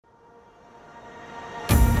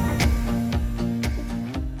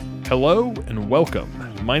Hello and welcome.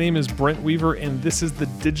 My name is Brent Weaver, and this is the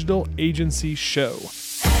Digital Agency Show,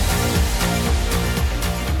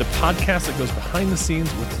 the podcast that goes behind the scenes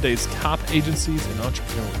with today's top agencies and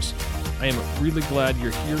entrepreneurs. I am really glad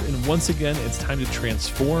you're here, and once again, it's time to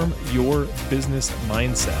transform your business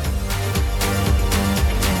mindset.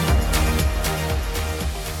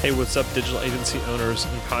 Hey, what's up, digital agency owners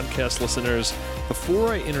and podcast listeners?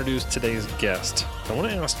 Before I introduce today's guest, I want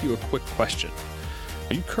to ask you a quick question.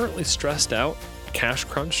 Are you currently stressed out, cash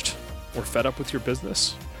crunched, or fed up with your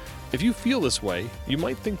business? If you feel this way, you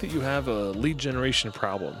might think that you have a lead generation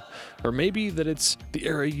problem, or maybe that it's the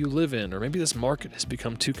area you live in, or maybe this market has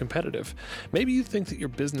become too competitive. Maybe you think that your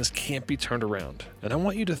business can't be turned around, and I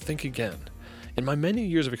want you to think again. In my many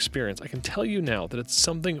years of experience, I can tell you now that it's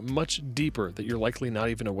something much deeper that you're likely not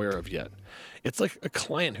even aware of yet. It's like a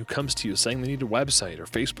client who comes to you saying they need a website or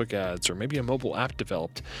Facebook ads or maybe a mobile app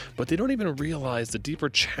developed, but they don't even realize the deeper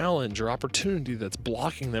challenge or opportunity that's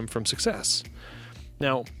blocking them from success.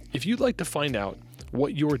 Now, if you'd like to find out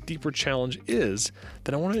what your deeper challenge is,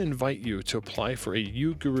 then I want to invite you to apply for a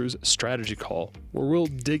UGurus strategy call where we'll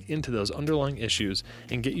dig into those underlying issues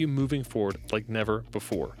and get you moving forward like never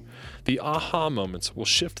before. The aha moments will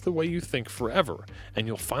shift the way you think forever, and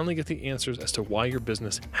you'll finally get the answers as to why your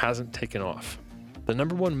business hasn't taken off. The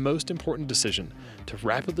number one most important decision to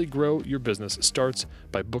rapidly grow your business starts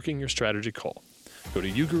by booking your strategy call. Go to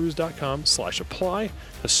ugurus.com/apply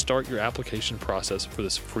to start your application process for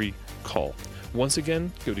this free call. Once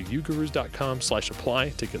again, go to ugurus.com/apply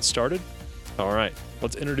to get started. All right,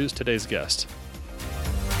 let's introduce today's guest.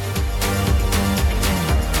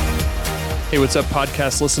 Hey, what's up,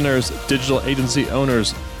 podcast listeners, digital agency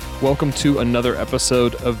owners? Welcome to another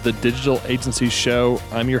episode of the Digital Agency Show.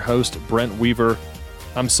 I'm your host, Brent Weaver.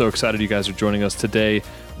 I'm so excited you guys are joining us today.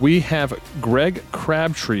 We have Greg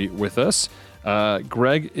Crabtree with us.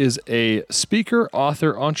 Greg is a speaker,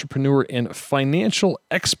 author, entrepreneur, and financial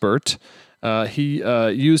expert. He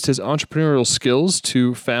used his entrepreneurial skills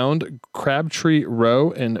to found Crabtree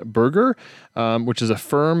Rowe and Burger, which is a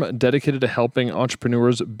firm dedicated to helping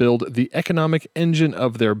entrepreneurs build the economic engine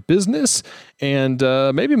of their business. And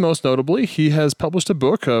maybe most notably, he has published a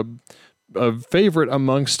book, a favorite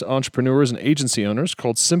amongst entrepreneurs and agency owners,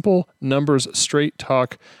 called Simple Numbers, Straight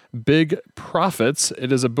Talk, Big Profits.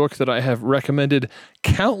 It is a book that I have recommended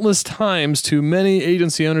countless times to many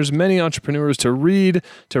agency owners, many entrepreneurs to read,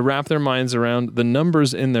 to wrap their minds around the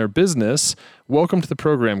numbers in their business. Welcome to the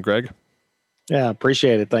program, Greg. Yeah,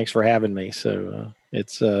 appreciate it. Thanks for having me. So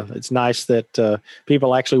it's nice that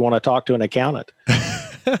people actually want to talk to an accountant.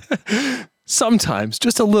 Sometimes,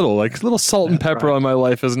 just a little salt and pepper on my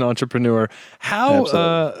life as an entrepreneur.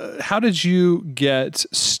 How did you get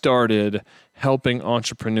started helping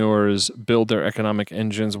entrepreneurs build their economic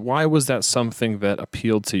engines? Why was that something that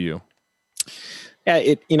appealed to you? Yeah,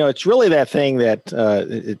 it's really that thing that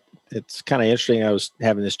it's kind of interesting. I was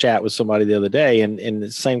having this chat with somebody the other day, and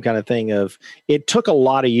the same kind of thing of it took a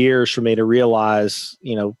lot of years for me to realize,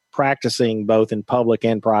 practicing both in public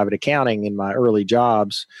and private accounting in my early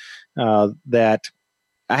jobs, that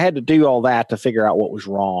I had to do all that to figure out what was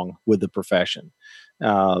wrong with the profession.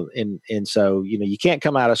 And so, you can't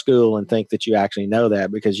come out of school and think that you actually know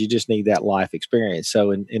that, because you just need that life experience.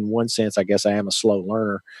 So in one sense, I guess I am a slow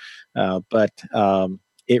learner, but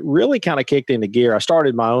it really kind of kicked into gear. I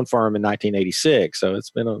started my own firm in 1986, so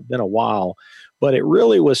it's been a while, but it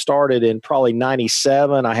really was started in probably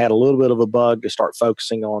 97. I had a little bit of a bug to start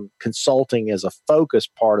focusing on consulting as a focus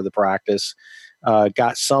part of the practice.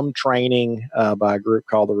 Got some training by a group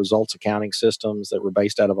called the Results Accounting Systems that were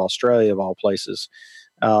based out of Australia, of all places.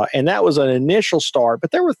 And that was an initial start,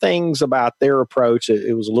 but there were things about their approach.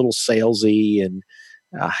 It was a little salesy, and,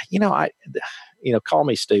 call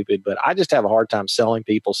me stupid, but I just have a hard time selling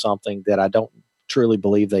people something that I don't truly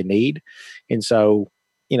believe they need. And so,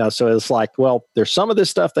 so it's like, well, there's some of this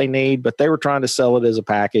stuff they need, but they were trying to sell it as a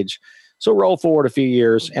package. So roll forward a few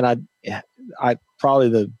years, and I probably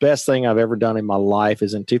the best thing I've ever done in my life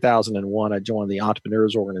is in 2001, I joined the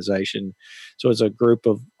Entrepreneurs Organization. So it's a group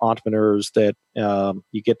of entrepreneurs that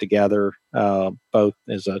you get together both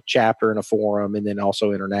as a chapter and a forum, and then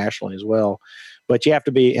also internationally as well. But you have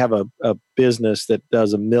to have a business that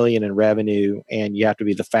does $1 million in revenue, and you have to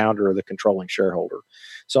be the founder or the controlling shareholder.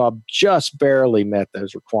 So I just barely met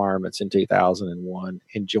those requirements in 2001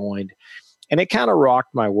 and joined. And it kind of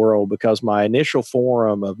rocked my world, because my initial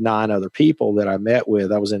forum of 9 other people that I met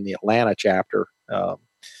with, I was in the Atlanta chapter,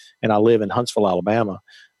 and I live in Huntsville, Alabama,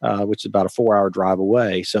 which is about a 4-hour drive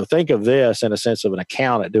away. So think of this in a sense of an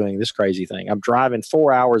accountant doing this crazy thing. I'm driving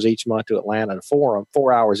 4 hours each month to Atlanta to forum,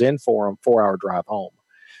 4 hours in forum, 4-hour drive home.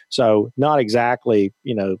 So not exactly,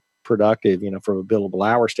 productive, from a billable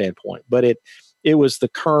hour standpoint. But it was the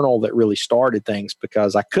kernel that really started things,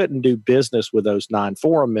 because I couldn't do business with those 9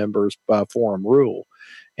 forum members by forum rule.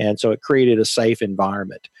 And so it created a safe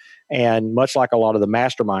environment. And much like a lot of the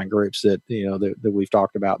mastermind groups that we've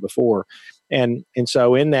talked about before. And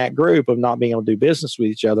so in that group of not being able to do business with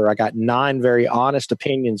each other, I got 9 very honest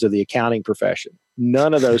opinions of the accounting profession.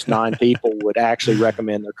 None of those 9 people would actually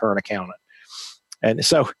recommend their current accountant. And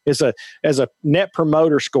so as a net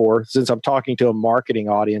promoter score, since I'm talking to a marketing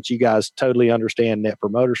audience, you guys totally understand net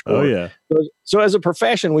promoter score. Oh, yeah. So as a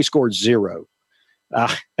profession, we scored 0.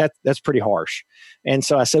 That's pretty harsh. And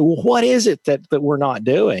so I said, well, what is it that we're not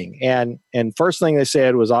doing? And first thing they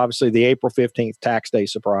said was obviously the April 15th tax day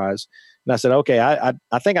surprise. And I said, okay,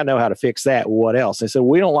 I think I know how to fix that. What else? They said,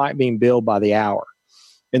 we don't like being billed by the hour.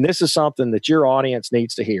 And this is something that your audience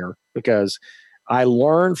needs to hear, because I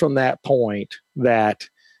learned from that point that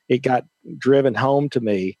it got driven home to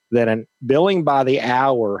me that billing by the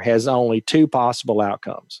hour has only 2 possible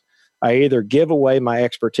outcomes. I either give away my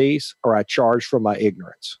expertise or I charge for my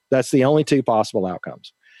ignorance. That's the only 2 possible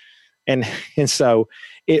outcomes. And so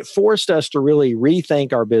it forced us to really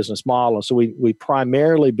rethink our business model. So we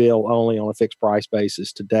primarily bill only on a fixed price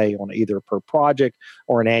basis today, on either per project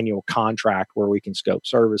or an annual contract where we can scope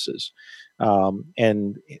services.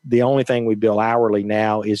 And the only thing we bill hourly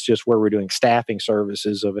now is just where we're doing staffing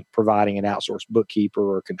services of providing an outsourced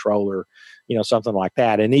bookkeeper or controller, something like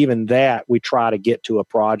that. And even that, we try to get to a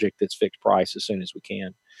project that's fixed price as soon as we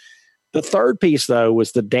can. The third piece, though,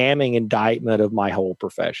 was the damning indictment of my whole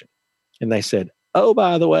profession. And they said, oh,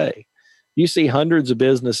 by the way, you see hundreds of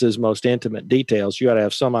businesses' most intimate details. You got to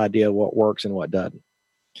have some idea what works and what doesn't.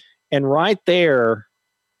 And right there,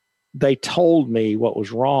 they told me what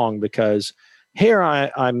was wrong, because here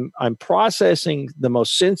I'm processing the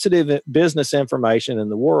most sensitive business information in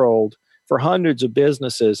the world for hundreds of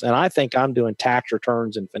businesses, and I think I'm doing tax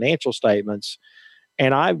returns and financial statements,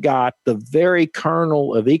 and I've got the very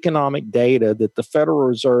kernel of economic data that the Federal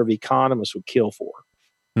Reserve economists would kill for.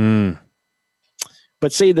 Mm.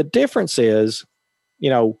 But see, the difference is,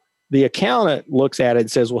 the accountant looks at it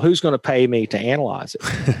and says, well, who's going to pay me to analyze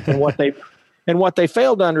it? And what they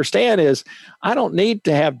failed to understand is I don't need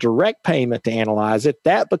to have direct payment to analyze it.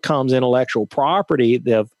 That becomes intellectual property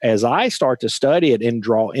as I start to study it and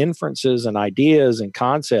draw inferences and ideas and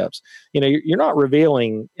concepts. You're not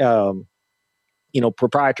revealing,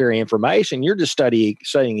 proprietary information. You're just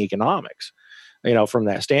studying economics, from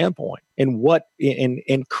that standpoint. And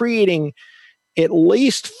in creating at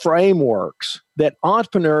least frameworks that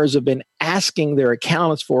entrepreneurs have been asking their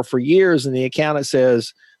accountants for years, and the accountant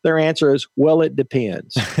says, their answer is, well, it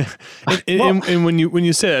depends. and when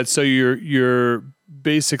you say that, so you're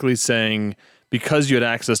basically saying, because you had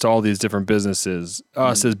access to all these different businesses,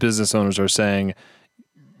 us as business owners are saying,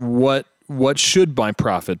 what should my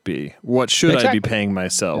profit be? What should I be paying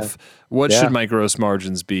myself? Yeah. What should my gross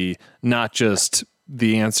margins be? Not just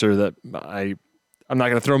the answer that I'm not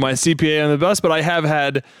going to throw my CPA on the bus, but I have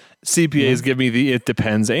had CPAs give me the "it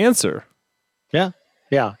depends" answer. Yeah,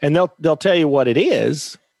 yeah, and they'll tell you what it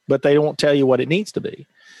is, but they won't tell you what it needs to be.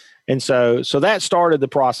 And so that started the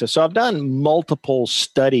process. So I've done multiple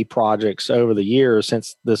study projects over the years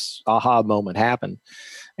since this aha moment happened.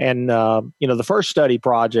 And the first study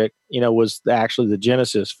project, was actually the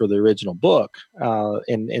genesis for the original book.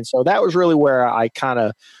 And so that was really where I kind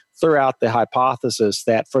of threw out the hypothesis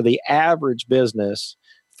that for the average business,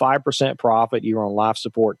 5% profit, you're on life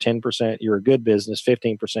support, 10% you're a good business,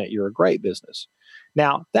 15% you're a great business.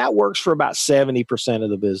 Now, that works for about 70%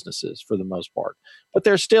 of the businesses for the most part, but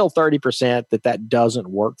there's still 30% that doesn't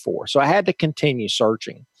work for. So I had to continue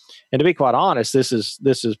searching. And to be quite honest, this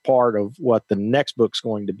is part of what the next book's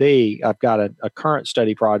going to be. I've got a current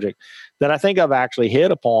study project that I think I've actually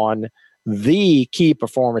hit upon the key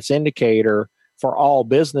performance indicator for all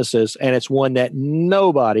businesses, and it's one that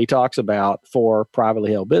nobody talks about for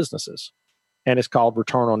privately held businesses, and it's called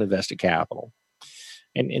return on invested capital.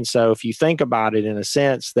 And so if you think about it in a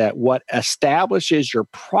sense that what establishes your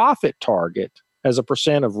profit target as a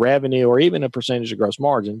percent of revenue or even a percentage of gross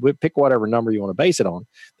margin, we pick whatever number you want to base it on,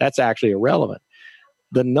 that's actually irrelevant.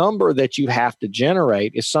 The number that you have to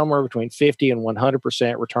generate is somewhere between 50 and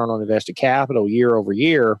 100% return on invested capital year over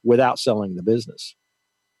year without selling the business.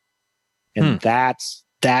 And that's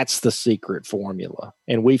the secret formula.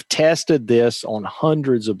 And we've tested this on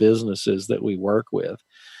hundreds of businesses that we work with.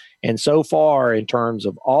 And so far, in terms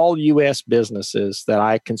of all U.S. businesses that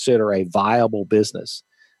I consider a viable business,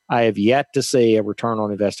 I have yet to see a return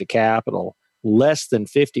on invested capital less than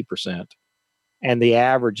 50% and the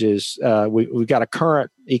average is we've got a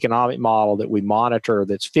current economic model that we monitor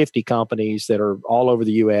that's 50 companies that are all over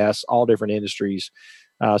the U.S., all different industries.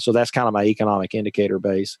 So that's kind of my economic indicator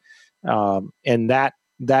base. And that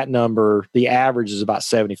number, the average is about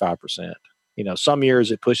 75%. Some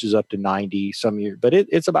years it pushes up to 90, some years, but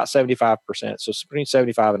it's about 75%. So it's between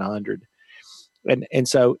 75 and 100. And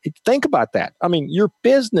so think about that. I mean, your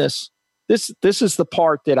business, this is the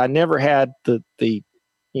part that I never had the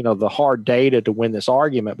hard data to win this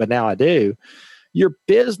argument, but now I do. Your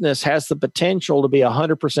business has the potential to be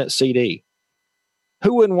 100% CD.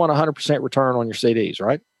 Who wouldn't want 100% return on your CDs,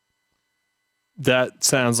 right? That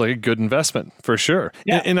sounds like a good investment for sure.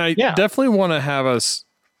 Yeah. And I definitely want to have us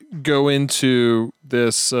go into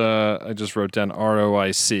this. I just wrote down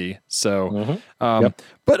ROIC. So,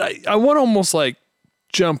 but I want to almost like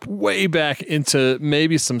jump way back into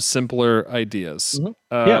maybe some simpler ideas.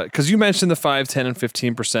 Because you mentioned the 5, 10, and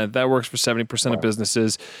 15%. That works for 70% of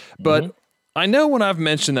businesses. But I know when I've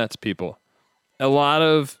mentioned that to people, a lot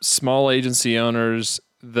of small agency owners,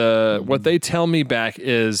 what they tell me back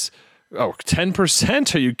is, oh,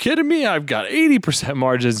 10%? Are you kidding me? I've got 80%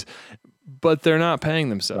 margins, but they're not paying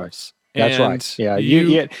themselves. That's right. Yeah,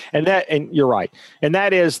 and you're right. And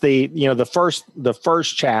that is the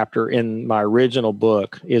first chapter in my original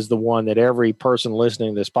book is the one that every person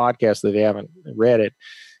listening to this podcast, that they haven't read it,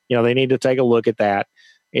 they need to take a look at that.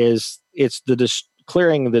 It's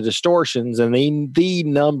clearing the distortions, and the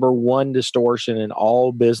number one distortion in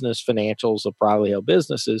all business financials of privately held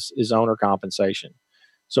businesses is owner compensation.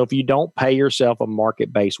 So if you don't pay yourself a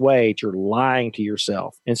market-based wage, you're lying to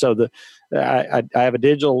yourself. And so I have a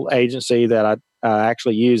digital agency that I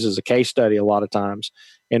actually use as a case study a lot of times.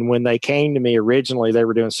 And when they came to me originally, they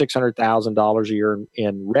were doing $600,000 a year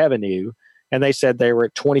in revenue, and they said they were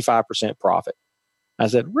at 25% profit. I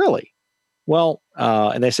said, really? Well,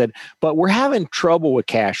 and they said, but we're having trouble with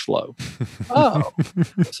cash flow. Oh,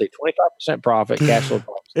 let's see, 25% profit, cash flow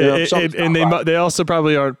profit. And they also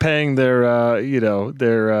probably aren't paying their own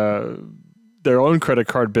credit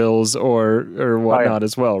card bills or whatnot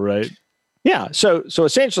as well, right? Yeah. So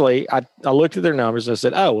essentially, I looked at their numbers and I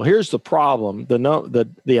said, oh, well, here's the problem: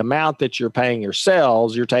 the amount that you're paying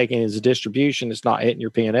yourselves, you're taking as a distribution, it's not hitting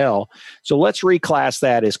your P&L. So let's reclass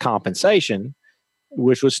that as compensation,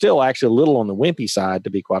 which was still actually a little on the wimpy side, to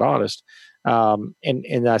be quite honest. And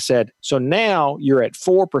I said, so now you're at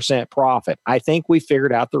 4% profit. I think we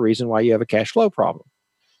figured out the reason why you have a cash flow problem.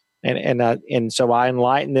 And so I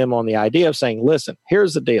enlightened them on the idea of saying, listen,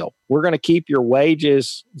 here's the deal. We're going to keep your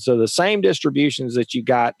wages. So the same distributions that you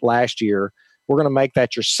got last year, we're going to make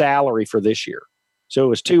that your salary for this year. So it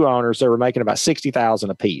was 2 owners. They were making about $60,000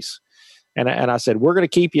 a piece. And I said, we're going to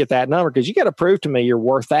keep you at that number because you got to prove to me you're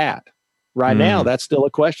worth that. Right now, that's still a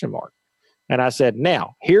question mark. And I said,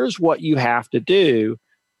 now, here's what you have to do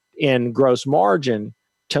in gross margin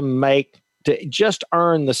to just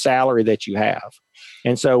earn the salary that you have.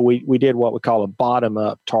 And so we did what we call a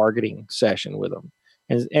bottom-up targeting session with them.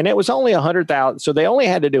 And it was only $100,000. So they only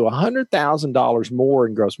had to do $100,000 more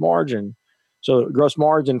in gross margin. So gross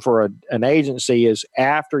margin for an agency is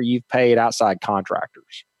after you've paid outside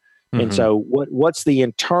contractors. And so what's the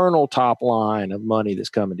internal top line of money that's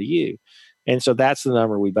coming to you? And so that's the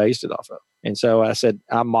number we based it off of. And so I said,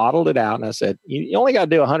 I modeled it out and I said, you only got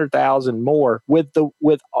to do 100,000 more with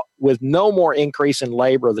no more increase in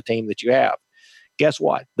labor of the team that you have. Guess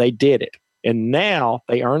what? They did it. And now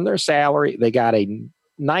they earned their salary. They got a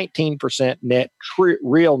 19%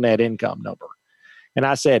 real net income number. And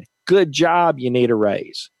I said, good job. You need a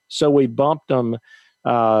raise. So we bumped them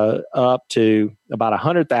up to about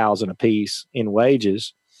 100,000 a piece in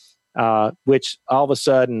wages, which all of a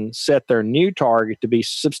sudden set their new target to be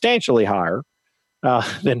substantially higher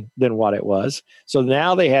than what it was. So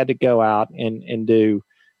now they had to go out and do,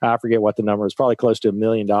 I forget what the number is, probably close to $1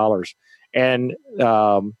 million.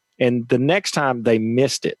 And the next time they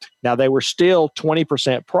missed it. Now they were still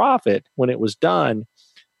 20% profit when it was done,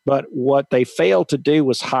 but what they failed to do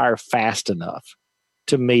was hire fast enough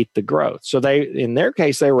to meet the growth. So in their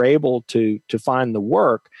case, they were able to find the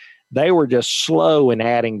work. They were just slow in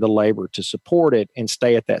adding the labor to support it and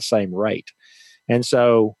stay at that same rate. And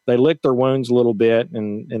so they licked their wounds a little bit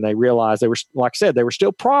and they realized they were, like I said, they were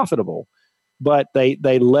still profitable, but they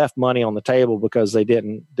left money on the table because they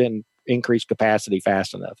didn't increase capacity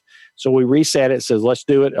fast enough. So we reset it, says, let's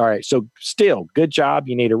do it. All right. So still, good job.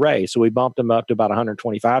 You need a raise. So we bumped them up to about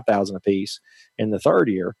 125,000 a piece in the third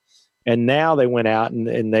year. And now they went out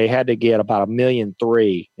and they had to get about $1.3 million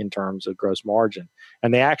in terms of gross margin.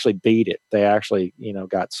 And they actually beat it. They actually,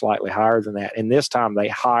 got slightly higher than that. And this time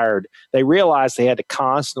they realized they had to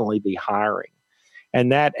constantly be hiring.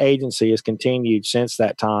 And that agency has continued since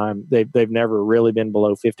that time. They've never really been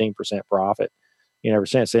below 15% profit, ever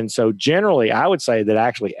since. And so generally, I would say that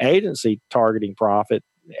actually agency targeting profit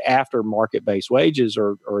after market-based wages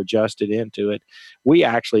are adjusted into it, we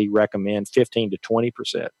actually recommend 15 to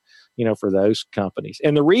 20%, for those companies.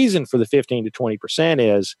 And the reason for the 15 to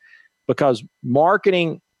 20% is because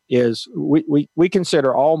marketing is, we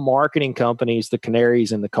consider all marketing companies the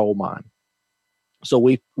canaries in the coal mine. So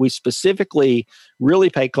we specifically really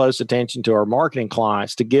pay close attention to our marketing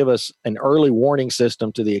clients to give us an early warning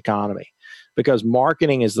system to the economy, because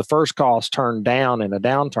marketing is the first cost turned down in a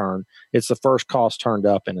downturn. It's the first cost turned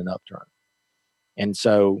up in an upturn. And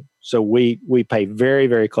so we pay very,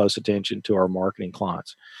 very close attention to our marketing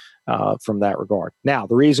clients from that regard. Now,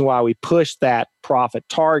 the reason why we push that profit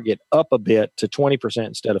target up a bit to 20%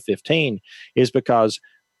 instead of 15 is because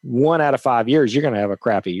 1 out of 5 years, you're going to have a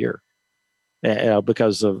crappy year.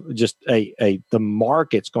 Because of just the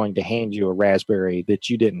market's going to hand you a raspberry that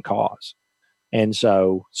you didn't cause. And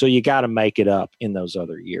so you got to make it up in those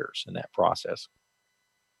other years in that process.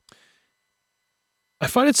 I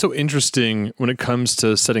find it so interesting when it comes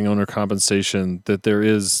to setting owner compensation that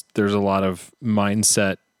there's a lot of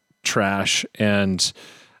mindset trash and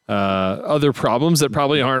other problems that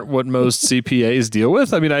probably aren't what most CPAs deal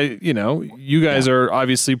with. I mean, you guys are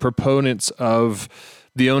obviously proponents of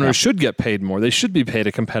the owners should get paid more. They should be paid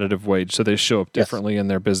a competitive wage so they show up differently in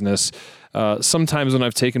their business. Sometimes when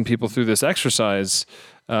I've taken people through this exercise,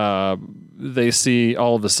 they see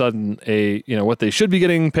all of a sudden what they should be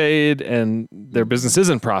getting paid and their business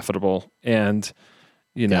isn't profitable. And,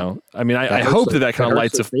 I mean, I hope that kind of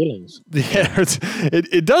lights a feelings. Yeah,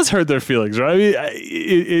 it does hurt their feelings, right? I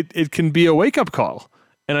mean, it can be a wake-up call.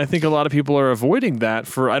 And I think a lot of people are avoiding that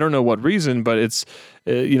for I don't know what reason, but it's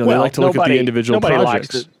they like to look at the individual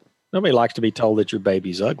projects. Nobody likes to be told that your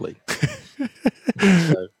baby's ugly.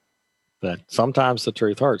 But sometimes the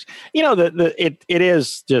truth hurts. It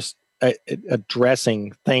is just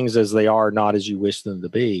addressing things as they are, not as you wish them to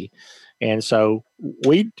be. And so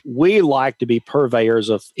we like to be purveyors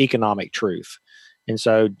of economic truth. And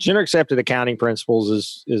so generally accepted accounting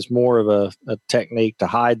principles is more of a technique to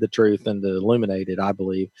hide the truth than to illuminate it, I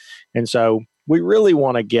believe. And so we really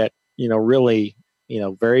want to get, really,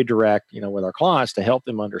 very direct, with our clients to help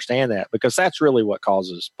them understand that, because that's really what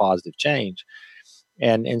causes positive change.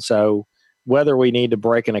 And so whether we need to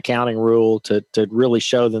break an accounting rule to really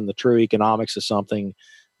show them the true economics of something,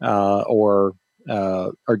 or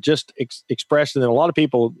just express it. And a lot of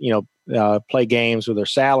people, play games with their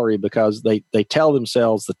salary because they tell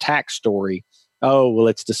themselves the tax story. Oh, well,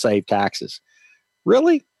 it's to save taxes.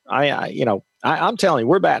 Really? I'm telling you,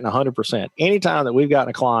 we're batting 100%. Anytime that we've gotten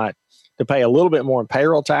a client to pay a little bit more in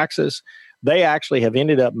payroll taxes, they actually have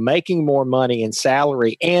ended up making more money in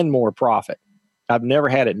salary and more profit. I've never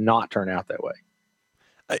had it not turn out that way,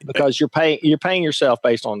 because you're paying yourself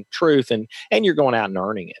based on truth, and you're going out and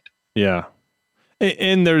earning it. Yeah.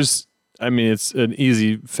 And it's an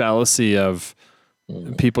easy fallacy of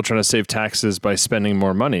people trying to save taxes by spending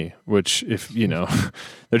more money, which if,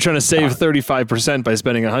 they're trying to save 35% by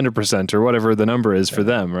spending 100% or whatever the number is for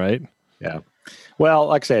them, right? Yeah. Well,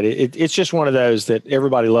 like I said, it's just one of those that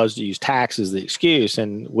everybody loves to use tax as the excuse.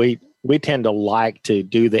 And we tend to like to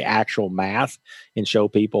do the actual math and show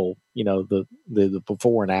people, the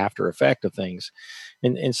before and after effect of things.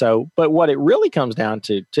 And so, but what it really comes down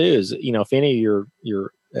to too is, if any of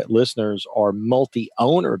your listeners are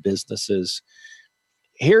multi-owner businesses,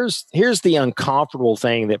 here's the uncomfortable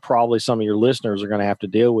thing that probably some of your listeners are going to have to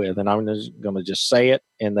deal with. And I'm going to just say it,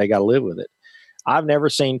 and they got to live with it. I've never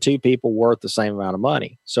seen two people worth the same amount of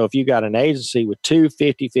money. So if you got an agency with two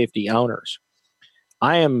 50-50 owners,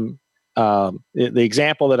 I am the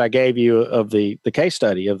example that I gave you of the case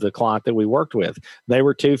study of the client that we worked with. They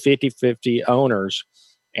were two 50-50 owners.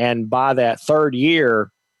 And by that third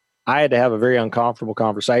year, I had to have a very uncomfortable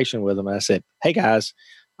conversation with them. And I said, hey, guys,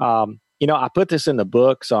 I put this in the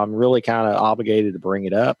book, so I'm really kind of obligated to bring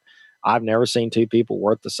it up. I've never seen two people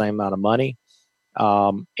worth the same amount of money.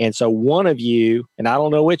 And so one of you, and I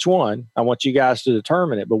don't know which one, I want you guys to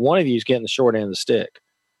determine it, but one of you is getting the short end of the stick.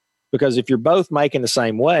 Because if you're both making the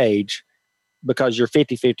same wage, because you're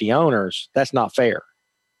 50-50 owners, that's not fair.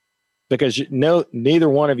 Because neither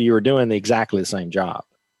one of you are doing exactly the same job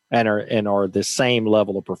and are the same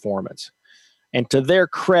level of performance. And to their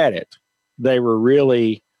credit, they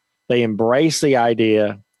embraced the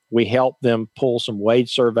idea. We helped them pull some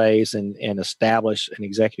wage surveys and establish an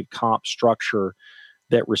executive comp structure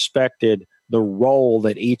that respected the role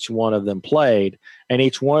that each one of them played, and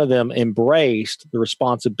each one of them embraced the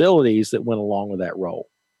responsibilities that went along with that role.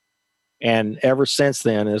 And ever since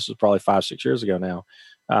then, this was probably 5-6 years ago now,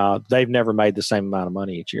 they've never made the same amount of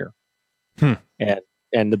money each year.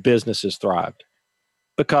 And the business has thrived.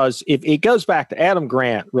 Because if it goes back to Adam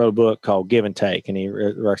Grant wrote a book called Give and Take, and he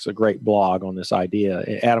writes a great blog on this idea.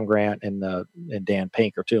 Adam Grant and Dan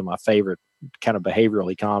Pink are two of my favorite kind of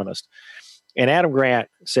behavioral economists. And Adam Grant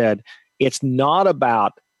said, it's not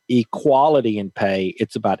about equality in pay,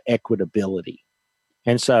 it's about equitability.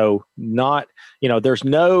 And so there's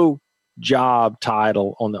no job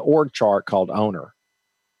title on the org chart called owner.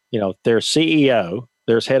 There's CEO,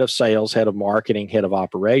 there's head of sales, head of marketing, head of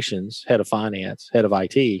operations, head of finance, head of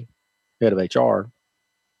IT, head of HR.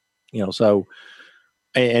 So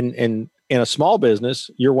and in a small business,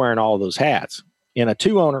 you're wearing all of those hats. In a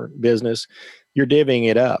 2-owner business, you're divvying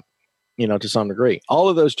it up, to some degree. All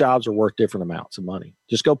of those jobs are worth different amounts of money.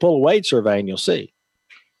 Just go pull a wage survey and you'll see.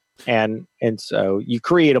 And so you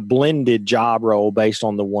create a blended job role based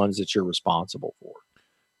on the ones that you're responsible for.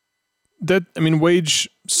 Wage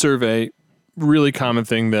survey, really common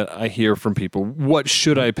thing that I hear from people. What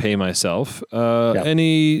should I pay myself?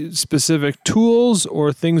 Any specific tools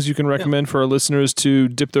or things you can recommend for our listeners to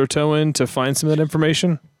dip their toe in to find some of that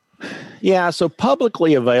information? Yeah, so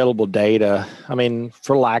publicly available data,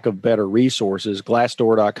 for lack of better resources,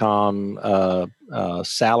 Glassdoor.com,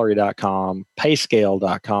 Salary.com,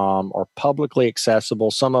 Payscale.com are publicly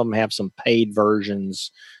accessible. Some of them have some paid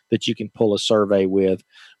versions that you can pull a survey with.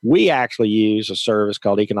 We actually use a service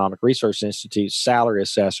called Economic Research Institute Salary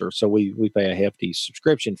Assessor, so we pay a hefty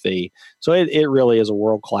subscription fee. So it really is a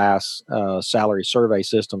world-class salary survey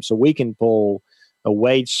system. So we can pull a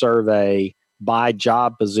wage survey by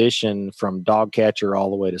job position from dog catcher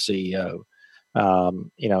all the way to CEO.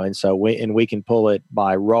 And so we can pull it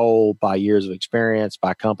by role, by years of experience,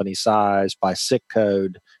 by company size, by SIC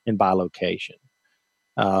code, and by location.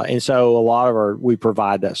 And so we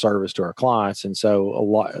provide that service to our clients. And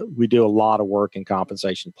so we do a lot of work in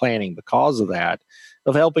compensation planning because of that,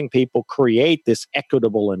 of helping people create this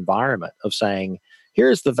equitable environment of saying,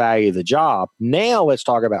 here's the value of the job. Now let's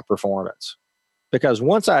talk about performance. Because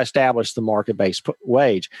once I establish the market-based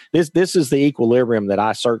wage, this is the equilibrium that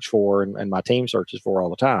I search for and my team searches for all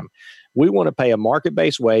the time. We want to pay a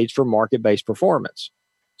market-based wage for market-based performance.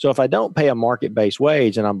 So if I don't pay a market-based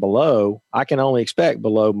wage and I'm below, I can only expect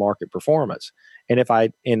below market performance. And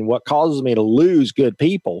what causes me to lose good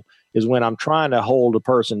people is when I'm trying to hold a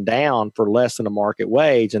person down for less than a market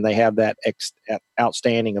wage and they have that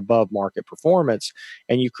outstanding above market performance,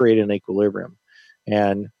 and you create an equilibrium.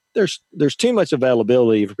 And there's too much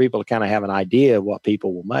availability for people to kind of have an idea of what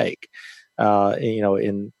people will make,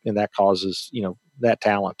 and that causes that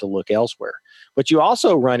talent to look elsewhere. But you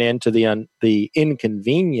also run into the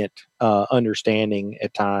inconvenient understanding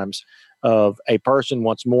at times of a person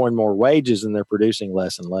wants more and more wages and they're producing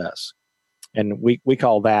less and less, and we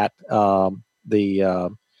call that a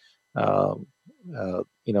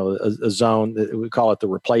zone that we call it the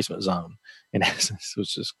replacement zone. In essence,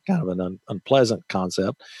 which is kind of an unpleasant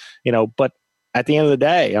concept, but at the end of the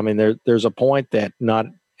day, there's a point that not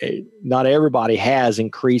everybody has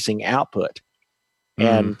increasing output.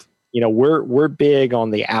 And, we're big on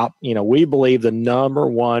the we believe the number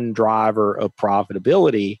one driver of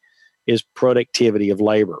profitability is productivity of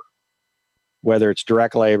labor, whether it's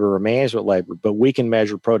direct labor or management labor, but we can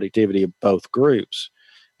measure productivity of both groups.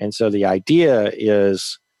 And so the idea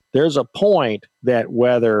is, there's a point that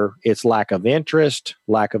whether it's lack of interest,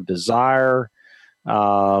 lack of desire,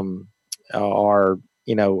 or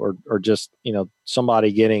just,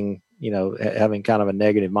 somebody getting, having kind of a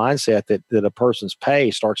negative mindset that a person's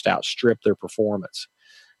pay starts to outstrip their performance.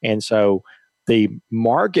 And so the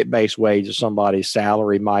market-based wage of somebody's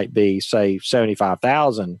salary might be, say,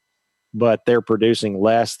 $75,000, but they're producing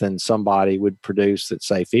less than somebody would produce at,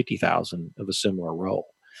 say, $50,000 of a similar role.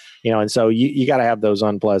 And so you got to have those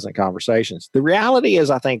unpleasant conversations. The reality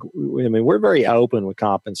is, I think, we're very open with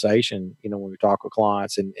compensation, when we talk with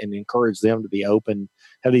clients and encourage them to be open,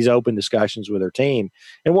 have these open discussions with their team.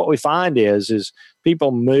 And what we find is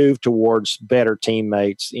people move towards better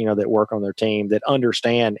teammates, that work on their team, that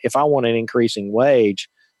understand, if I want an increasing wage,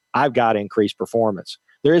 I've got to increase performance.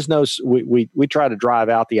 There is no, we try to drive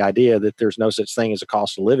out the idea that there's no such thing as a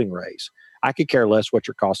cost of living raise. I could care less what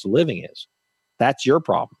your cost of living is. That's your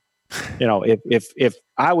problem. If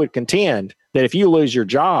I would contend that if you lose your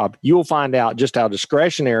job, you'll find out just how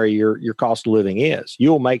discretionary your cost of living is.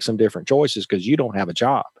 You'll make some different choices because you don't have a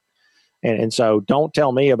job. And so don't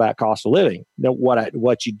tell me about cost of living. Now,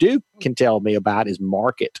 what you can tell me about is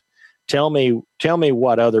market. Tell me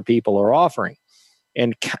what other people are offering.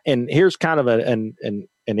 And here's kind of an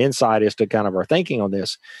insight as to kind of our thinking on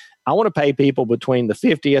this. I want to pay people between the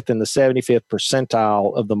 50th and the 75th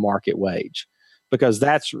percentile of the market wage, because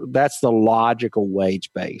that's the logical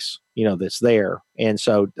wage base, that's there. And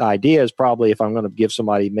so the idea is probably, if I'm going to give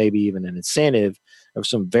somebody maybe even an incentive of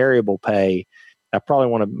some variable pay, I probably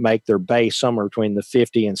want to make their base somewhere between the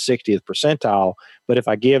 50 and 60th percentile. But if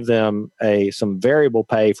I give them some variable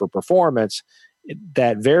pay for performance,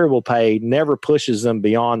 that variable pay never pushes them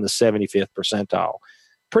beyond the 75th percentile.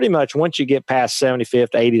 Pretty much once you get past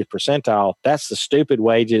 75th, 80th percentile, that's the stupid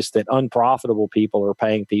wages that unprofitable people are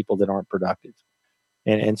paying people that aren't productive.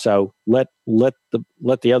 And so let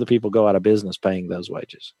the other people go out of business paying those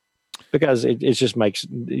wages, because it just makes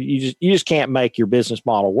you just can't make your business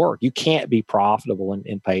model work. You can't be profitable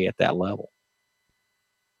and pay at that level.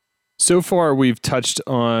 So far, we've touched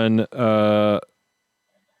on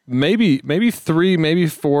maybe 3, maybe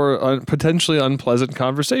 4 potentially unpleasant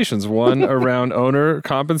conversations. One around owner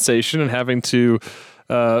compensation and having to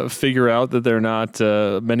figure out that they're not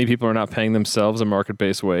many people are not paying themselves a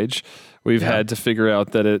market-based wage. We've had to figure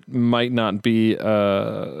out that it might not be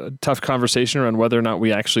a tough conversation around whether or not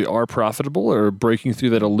we actually are profitable or breaking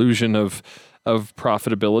through that illusion of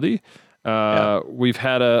profitability. We've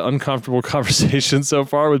had an uncomfortable conversation so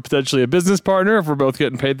far with potentially a business partner if we're both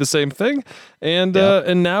getting paid the same thing, and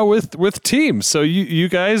now with teams. So you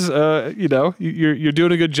guys, you're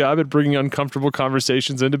doing a good job at bringing uncomfortable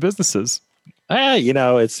conversations into businesses.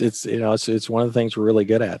 It's one of the things we're really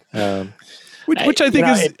good at. Which I think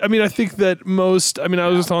I think that most. I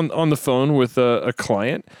was just on the phone with a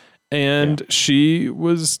client, and she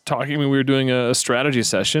was talking. We were doing a strategy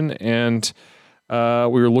session, and we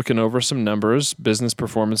were looking over some numbers, business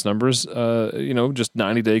performance numbers, just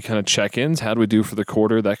 90-day kind of check-ins. How do we do for the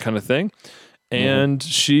quarter, that kind of thing. And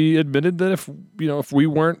she admitted that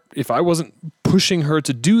if I wasn't pushing her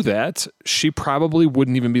to do that, she probably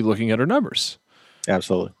wouldn't even be looking at her numbers.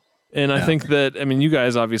 Absolutely. And I think that, you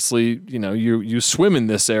guys obviously, you swim in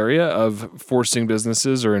this area of forcing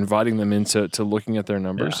businesses or inviting them into looking at their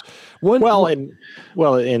numbers. Yeah.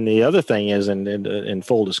 And the other thing is, in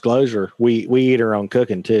full disclosure, we eat our own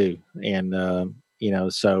cooking too. And,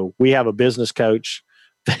 so we have a business coach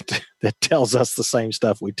that tells us the same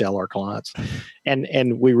stuff we tell our clients.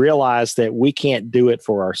 And we realize that we can't do it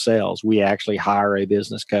for ourselves. We actually hire a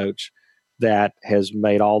business coach that has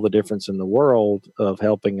made all the difference in the world of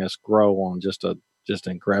helping us grow on just an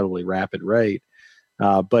incredibly rapid rate,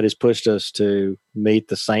 but has pushed us to meet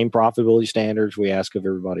the same profitability standards we ask of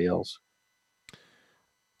everybody else.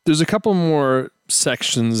 There's a couple more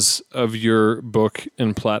sections of your book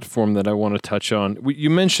and platform that I want to touch on. You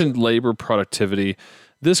mentioned labor productivity.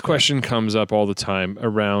 This question comes up all the time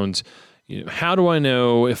around, how do I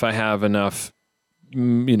know if I have enough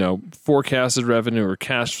forecasted revenue or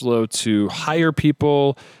cash flow to hire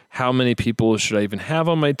people? How many people should I even have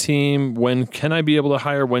on my team? When can I be able to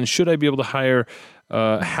hire? When should I be able to hire?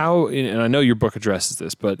 And I know your book addresses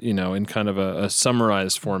this, but in kind of a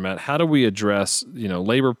summarized format, how do we address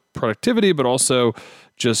labor productivity, but also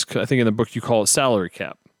just, I think in the book you call it salary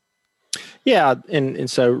cap? Yeah, and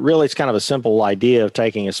so really it's kind of a simple idea of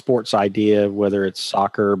taking a sports idea, whether it's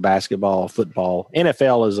soccer, basketball, football.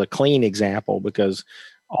 NFL is a clean example because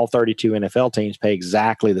all 32 NFL teams pay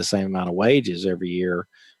exactly the same amount of wages every year.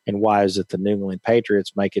 And why is it the New England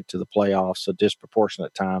Patriots make it to the playoffs a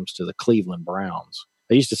disproportionate times to the Cleveland Browns?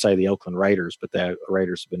 They used to say the Oakland Raiders, but the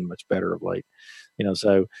Raiders have been much better of late.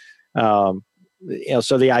 So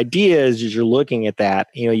the idea is, as you're looking at that,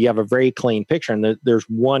 you have a very clean picture, and there's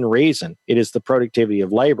one reason. It is the productivity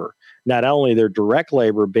of labor. Not only their direct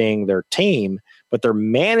labor being their team, but their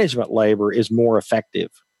management labor is more effective.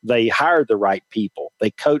 They hired the right people. They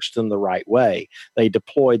coached them the right way. They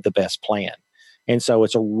deployed the best plan. And so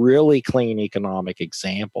it's a really clean economic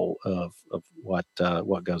example of what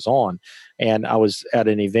goes on. And I was at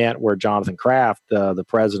an event where Jonathan Kraft, the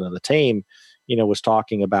president of the team, was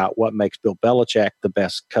talking about what makes Bill Belichick the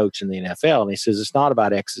best coach in the NFL. And he says, it's not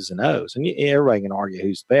about X's and O's. And everybody can argue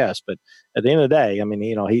who's the best. But at the end of the day,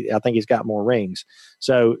 I think he's got more rings.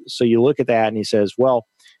 So you look at that and he says, well,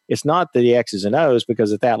 it's not the X's and O's,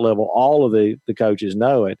 because at that level, all of the coaches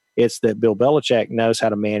know it. It's that Bill Belichick knows how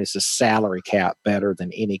to manage the salary cap better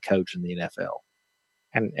than any coach in the NFL.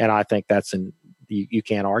 And I think you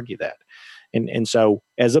can't argue that. And so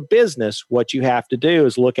as a business, what you have to do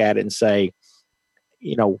is look at it and say,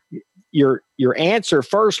 your answer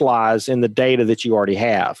first lies in the data that you already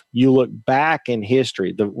have. You look back in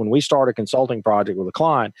history. When we start a consulting project with a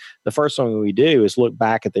client, the first thing we do is look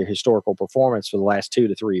back at their historical performance for the last 2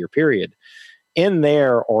 to 3 year period. In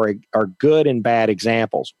there are good and bad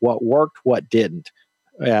examples. What worked, what didn't.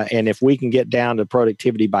 And if we can get down to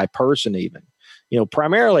productivity by person even,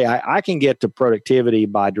 primarily I can get to productivity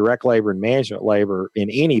by direct labor and management labor in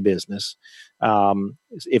any business.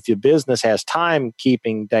 If your business has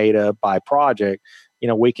timekeeping data by project,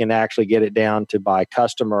 we can actually get it down to by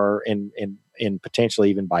customer and potentially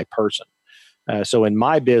even by person. So in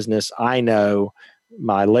my business, I know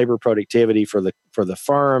my labor productivity for the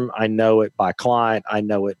firm. I know it by client. I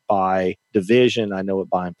know it by division. I know it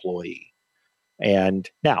by employee. And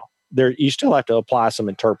now you still have to apply some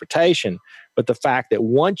interpretation, but the fact that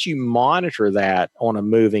once you monitor that on a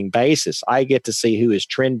moving basis, I get to see who is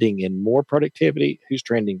trending in more productivity, who's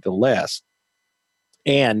trending to less.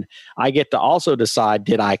 And I get to also decide,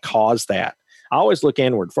 did I cause that? I always look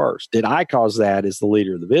inward first. Did I cause that as the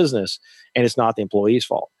leader of the business? And it's not the employee's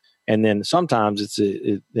fault. And then sometimes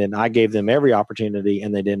then I gave them every opportunity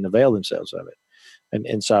and they didn't avail themselves of it.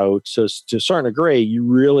 And so to a certain degree, you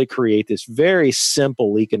really create this very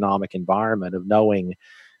simple economic environment of knowing,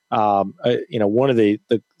 one of the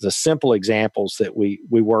simple examples that we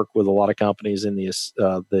work with a lot of companies in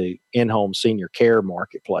the in-home senior care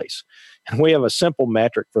marketplace. And we have a simple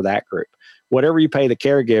metric for that group. Whatever you pay the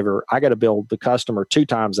caregiver, I got to bill the customer 2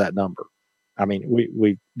 times that number. I mean,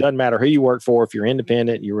 we doesn't matter who you work for. If you're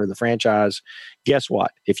independent, you're in the franchise, guess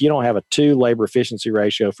what? If you don't have a 2 labor efficiency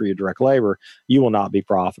ratio for your direct labor, you will not be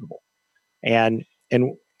profitable. And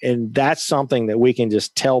that's something that we can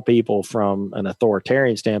just tell people from an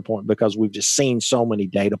authoritarian standpoint because we've just seen so many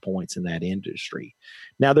data points in that industry.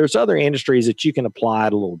 Now, there's other industries that you can apply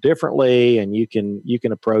it a little differently, and you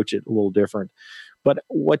can approach it a little different. But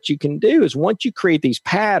what you can do is once you create these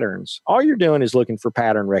patterns, all you're doing is looking for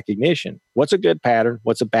pattern recognition. What's a good pattern?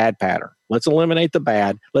 What's a bad pattern? Let's eliminate the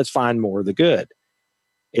bad. Let's find more of the good.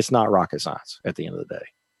 It's not rocket science at the end of the day.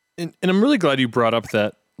 And I'm really glad you brought up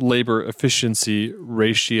that labor efficiency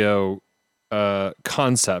ratio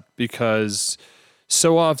concept, because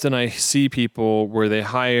so often I see people where they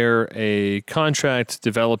hire a contract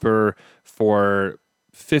developer for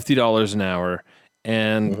 $50 an hour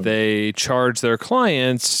and they charge their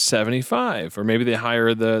clients $75, or maybe they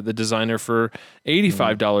hire the designer for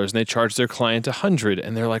 $85 and they charge their client $100,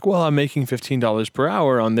 and they're like, well, I'm making $15 per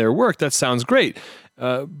hour on their work. That sounds great.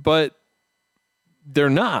 But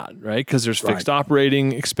they're not, right? Because there's fixed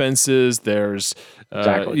operating expenses. There's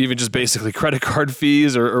even just basically credit card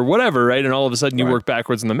fees or whatever, right? And all of a sudden you work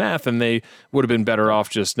backwards in the math, and they would have been better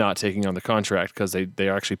off just not taking on the contract because they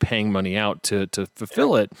are actually paying money out to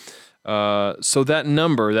fulfill it. So that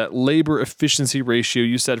number, that labor efficiency ratio,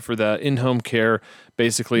 you said for the in-home care,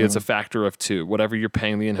 basically it's a factor of 2. Whatever you're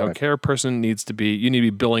paying the in-home care person you need to be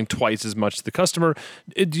billing twice as much to the customer.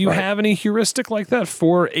 Do you have any heuristic like that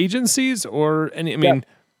for agencies or any,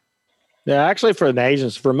 Yeah, actually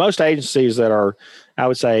for most agencies that are, I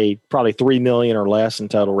would say probably 3 million or less in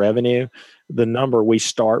total revenue, the number we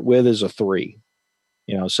start with is a 3.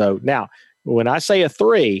 So now when I say a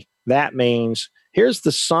 3, that means here's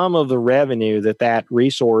the sum of the revenue that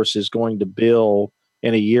resource is going to bill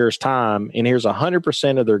in a year's time, and here's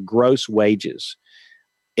 100% of their gross wages.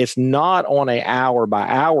 It's not on an hour by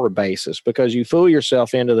hour basis, because you fool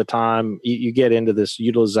yourself into the time you get into this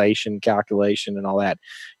utilization calculation and all that.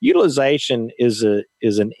 Utilization is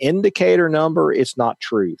an indicator number. It's not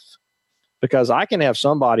truth, because I can have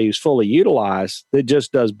somebody who's fully utilized that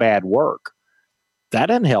just does bad work. That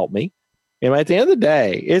doesn't help me. At the end of the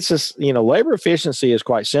day, it's just, labor efficiency is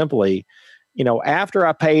quite simply, after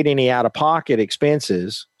I paid any out-of-pocket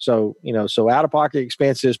expenses, so out-of-pocket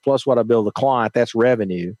expenses plus what I bill the client, that's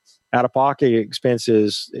revenue. Out-of-pocket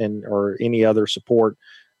expenses or any other support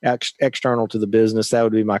external to the business, that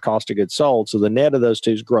would be my cost of goods sold. So the net of those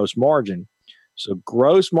two is gross margin. So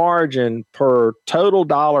gross margin per total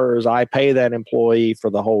dollars I pay that employee for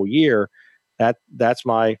the whole year, that's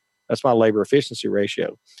my labor efficiency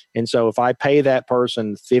ratio. And so if I pay that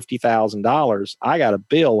person $50,000, I got to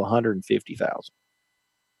bill $150,000.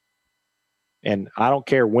 And I don't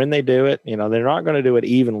care when they do it. They're not going to do it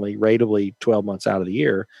evenly, ratably 12 months out of the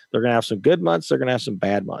year. They're going to have some good months. They're going to have some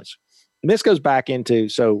bad months. And this goes back into,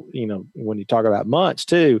 when you talk about months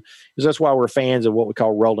too, is that's why we're fans of what we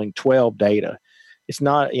call rolling 12 data. It's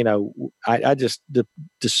not, I just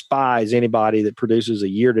despise anybody that produces a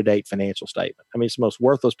year-to-date financial statement. It's the most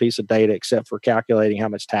worthless piece of data except for calculating how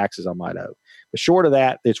much taxes I might owe. But short of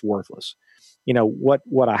that, it's worthless.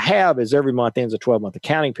 What I have is every month ends a 12-month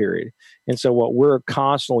accounting period. And so what we're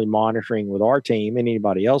constantly monitoring with our team and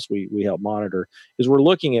anybody else we help monitor is we're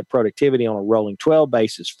looking at productivity on a rolling 12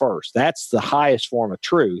 basis first. That's the highest form of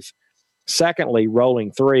truth. Secondly,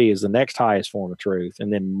 rolling 3 is the next highest form of truth,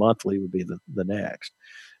 and then monthly would be the next.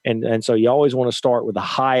 And so you always want to start with the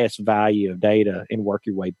highest value of data and work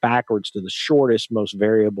your way backwards to the shortest, most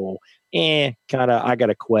variable. I got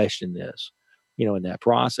to question this, in that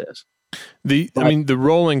process. The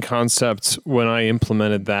rolling concept, when I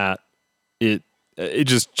implemented that, it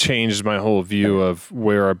just changed my whole view of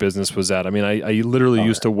where our business was at. I mean, I literally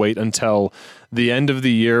used to wait until the end of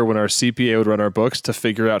the year when our CPA would run our books to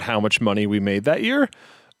figure out how much money we made that year,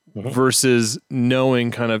 versus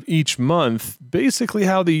knowing kind of each month basically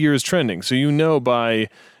how the year is trending. So by,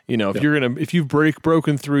 if you've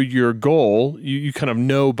broken through your goal, you kind of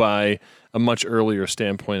know by a much earlier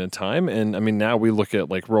standpoint in time. And I mean, now we look at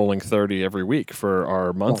like rolling 30 every week for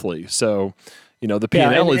our monthly. So, the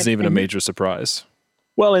P&L isn't even a major surprise.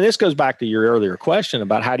 Well, and this goes back to your earlier question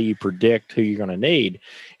about how do you predict who you're going to need.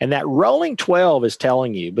 And that rolling 12 is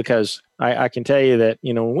telling you, because I can tell you that,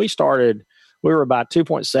 when we started, we were about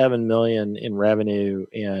 2.7 million in revenue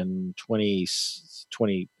in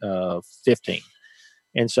 2015.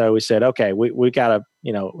 And so we said, okay, we got to,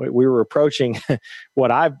 we were approaching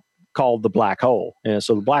what I've called the black hole. And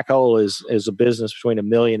so the black hole is a business between 1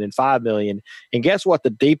 million and 5 million. And guess what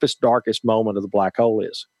the deepest, darkest moment of the black hole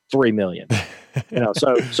is? 3 million.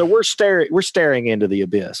 So we're staring into the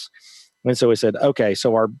abyss. And so we said, okay,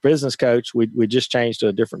 so our business coach, we just changed to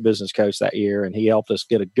a different business coach that year, and he helped us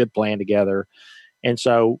get a good plan together. And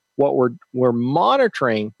so what we're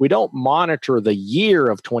monitoring, we don't monitor the year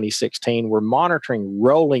of 2016, we're monitoring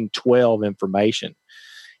rolling 12 information.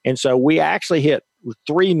 And so we actually hit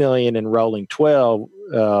 3 million in rolling 12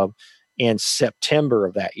 in September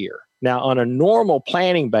of that year. Now, on a normal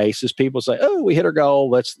planning basis, people say, oh, we hit our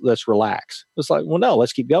goal, let's relax. It's like, well, no,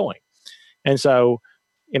 let's keep going. And so,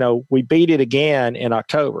 we beat it again in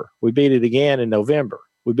October. We beat it again in November.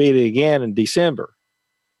 We beat it again in December.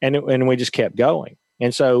 And we just kept going.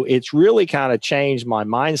 And so it's really kind of changed my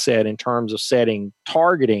mindset in terms of setting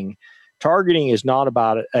targeting. Targeting is not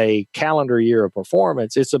about a calendar year of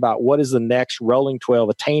performance. It's about what is the next rolling 12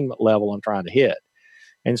 attainment level I'm trying to hit.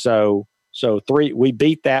 And so we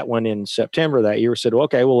beat that one in September that year. We said,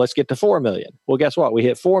 okay, well, let's get to 4 million. Well, guess what? We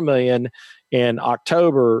hit 4 million in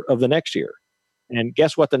October of the next year. And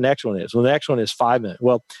guess what the next one is? Well, the next one is 5 million.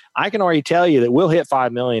 Well, I can already tell you that we'll hit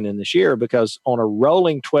 5 million in this year, because on a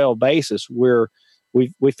rolling 12 basis, we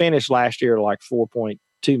finished last year like 4.2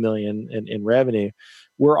 million in revenue.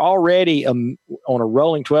 We're already on a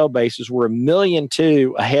rolling 12 basis, we're 1.2 million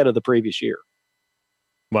ahead of the previous year.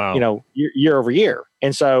 Wow. Year over year.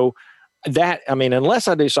 And so that, I mean, unless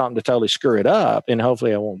I do something to totally screw it up, and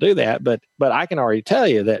hopefully I won't do that, but I can already tell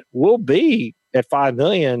you that we'll be at 5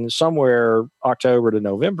 million somewhere October to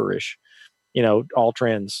November-ish, all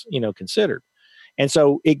trends, considered. And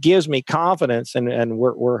so it gives me confidence, and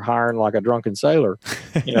we're hiring like a drunken sailor,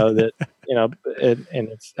 that, and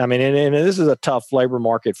it's, I mean, and this is a tough labor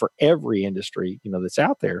market for every industry, that's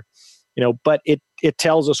out there, but it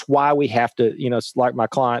tells us why we have to, it's like my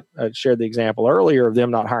client shared the example earlier of them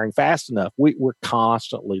not hiring fast enough. We're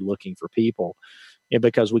constantly looking for people,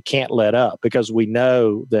 because we can't let up, because we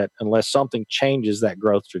know that unless something changes that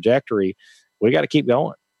growth trajectory, we got to keep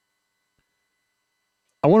going.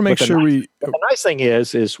 I want to make sure the nice thing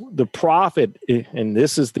is the profit, and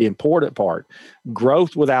this is the important part.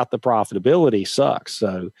 Growth without the profitability sucks.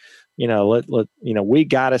 So, we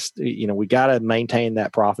got to maintain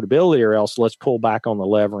that profitability, or else let's pull back on the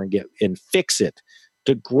lever and fix it.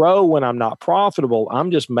 To grow when I'm not profitable,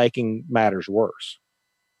 I'm just making matters worse.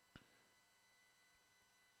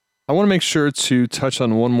 I want to make sure to touch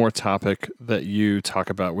on one more topic that you talk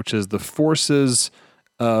about, which is the forces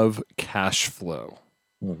of cash flow.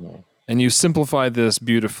 Mm-hmm. And you simplified this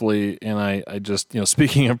beautifully. And I just,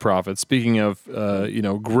 speaking of profit, speaking of,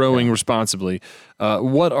 growing responsibly,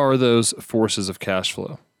 what are those forces of cash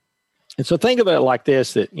flow? And so think of it like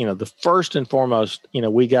this, that, the first and foremost,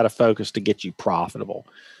 we got to focus to get you profitable,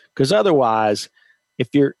 because otherwise,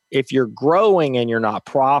 if you're growing and you're not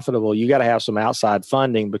profitable, you got to have some outside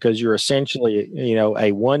funding, because you're essentially,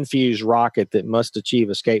 a one fuse rocket that must achieve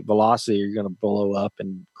escape velocity. You're going to blow up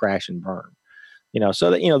and crash and burn.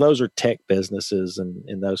 So that, those are tech businesses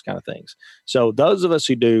and those kind of things. So those of us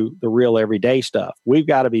who do the real everyday stuff, we've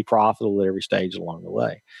got to be profitable at every stage along the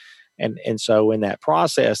way. And so in that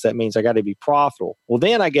process, that means I got to be profitable. Well,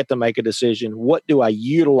 then I get to make a decision. What do I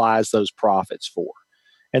utilize those profits for?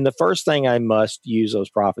 And the first thing I must use those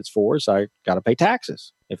profits for is I got to pay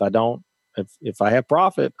taxes. If I don't, if I have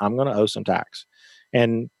profit, I'm going to owe some tax.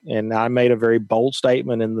 And I made a very bold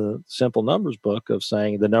statement in the Simple Numbers book of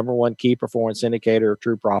saying the number one key performance indicator of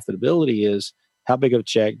true profitability is how big of a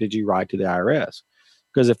check did you write to the IRS?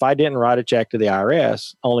 Because if I didn't write a check to the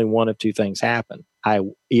IRS, only one of two things happened. I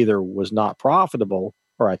either was not profitable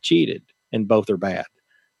or I cheated, and both are bad.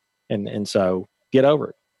 And so get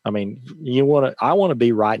over it. I mean, I want to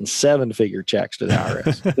be writing 7-figure checks to the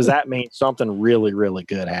IRS because that means something really, really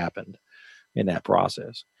good happened in that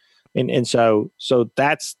process. And so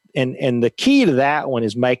that's, and the key to that one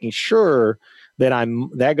is making sure that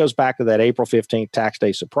that goes back to that April 15th tax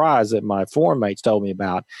day surprise that my foreign mates told me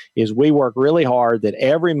about, is we work really hard that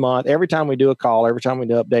every month, every time we do a call, every time we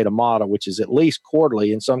update a model, which is at least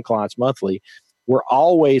quarterly, and some clients monthly, we're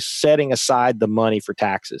always setting aside the money for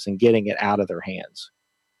taxes and getting it out of their hands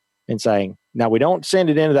and saying, now we don't send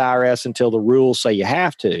it into the IRS until the rules say you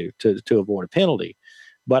have to avoid a penalty.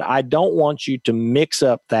 But I don't want you to mix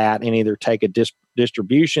up that and either take a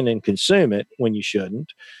distribution and consume it when you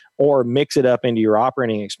shouldn't, or mix it up into your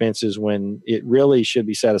operating expenses when it really should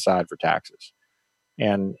be set aside for taxes.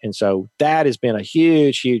 And so that has been a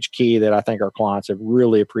huge, huge key that I think our clients have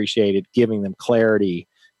really appreciated, giving them clarity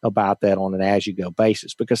about that on an as-you-go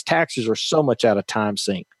basis, because taxes are so much out of time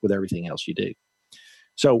sync with everything else you do.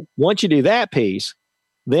 So once you do that piece,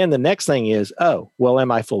 then the next thing is, oh, well,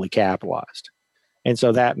 am I fully capitalized? And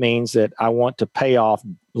so that means that I want to pay off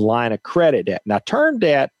line of credit debt. Now, term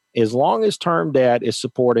debt, as long as term debt is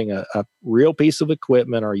supporting a real piece of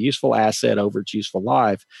equipment or a useful asset over its useful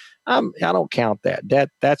life, I don't count that.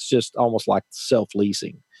 That's just almost like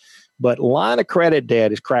self-leasing. But line of credit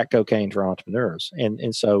debt is crack cocaine for entrepreneurs.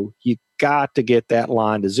 And so you got to get that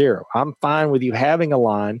line to zero. I'm fine with you having a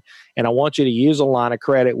line, and I want you to use a line of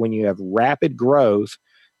credit when you have rapid growth.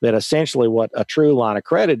 That essentially what a true line of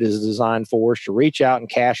credit is designed for, is to reach out and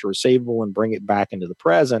cash a receivable and bring it back into the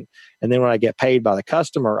present. And then when I get paid by the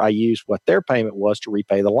customer, I use what their payment was to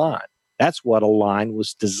repay the line. That's what a line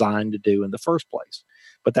was designed to do in the first place.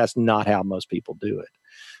 But that's not how most people do it.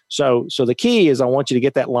 So the key is I want you to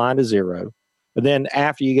get that line to zero. But then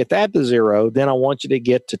after you get that to zero, then I want you to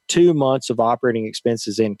get to 2 months of operating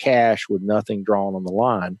expenses in cash with nothing drawn on the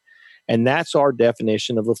line. And that's our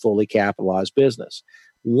definition of a fully capitalized business.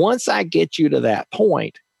 Once I get you to that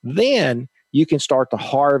point, then you can start to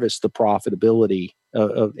harvest the profitability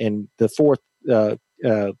and the fourth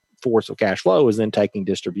force of cash flow is then taking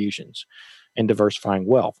distributions and diversifying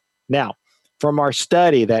wealth. Now, from our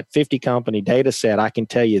study, that 50 company data set, I can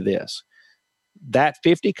tell you this. That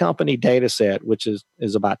 50 company data set, which is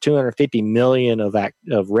about 250 million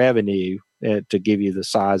of revenue to give you the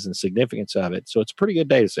size and significance of it. So it's a pretty good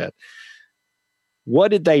data set.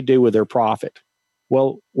 What did they do with their profit?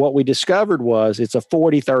 Well, what we discovered was it's a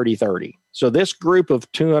 40-30-30. So this group of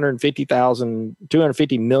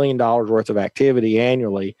 $250 million worth of activity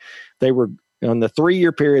annually, they were, on the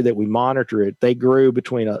 3-year period that we monitor it, they grew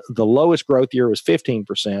between the lowest growth year was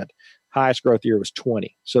 15%, highest growth year was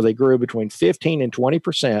 20%. So they grew between 15 and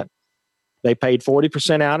 20%. They paid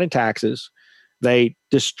 40% out in taxes. They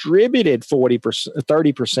distributed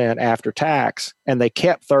 30% after tax, and they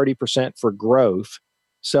kept 30% for growth,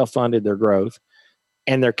 self-funded their growth,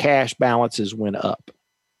 and their cash balances went up.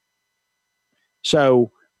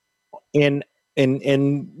 So in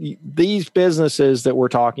these businesses that we're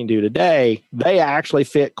talking to today, they actually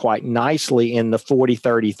fit quite nicely in the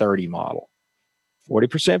 40-30-30 model.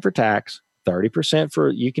 40% for tax, 30% for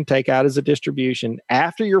you can take out as a distribution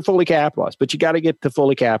after you're fully capitalized, but you got to get to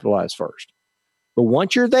fully capitalized first. But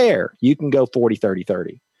once you're there, you can go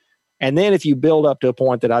 40-30-30. And then if you build up to a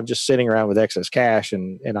point that I'm just sitting around with excess cash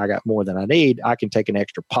and I got more than I need, I can take an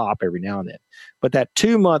extra pop every now and then. But that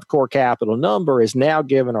 2-month core capital number is now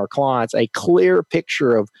giving our clients a clear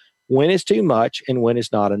picture of when is too much and when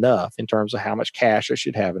is not enough in terms of how much cash I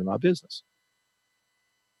should have in my business.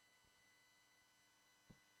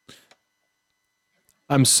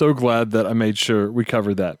 I'm so glad that I made sure we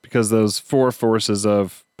covered that, because those 4 forces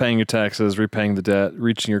of paying your taxes, repaying the debt,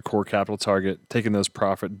 reaching your core capital target, taking those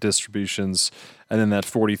profit distributions, and then that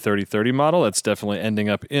 40-30-30 model, that's definitely ending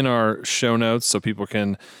up in our show notes so people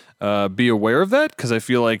can be aware of that, because I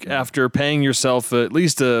feel like after paying yourself at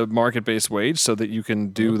least a market-based wage so that you can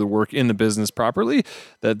do the work in the business properly,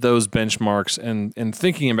 that those benchmarks and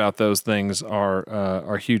thinking about those things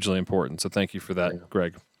are hugely important. So thank you for that,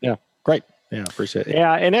 Greg. Yeah, great. Yeah, appreciate it.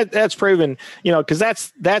 Yeah, and that's proven, because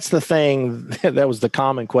that's the thing that was the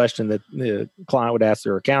common question that the client would ask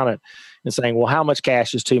their accountant and saying, well, how much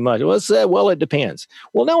cash is too much? Well, it depends.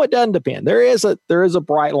 Well, no, it doesn't depend. There is a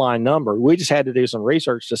bright line number. We just had to do some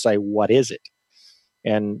research to say, what is it?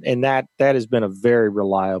 And that has been a very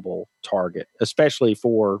reliable target, especially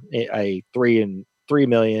for a 3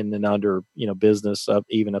 million and under, business of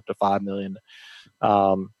even up to 5 million.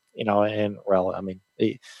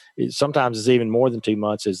 Sometimes it's even more than 2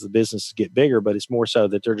 months as the businesses get bigger, but it's more so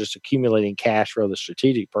that they're just accumulating cash for the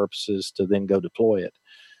strategic purposes to then go deploy it.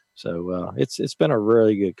 So it's been a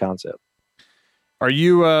really good concept. Are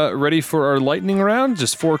you ready for our lightning round?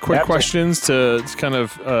 Just 4 quick Absolutely. questions to kind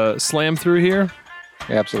of slam through here.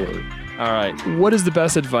 Absolutely. All right. What is the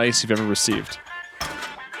best advice you've ever received?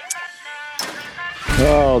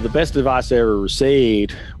 Oh, the best advice I ever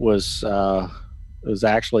received was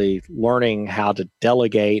actually learning how to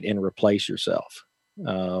delegate and replace yourself.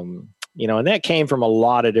 And that came from a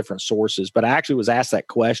lot of different sources. But I actually was asked that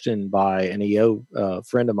question by an EO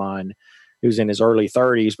friend of mine who's in his early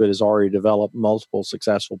 30s, but has already developed multiple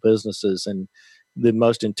successful businesses. And the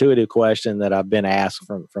most intuitive question that I've been asked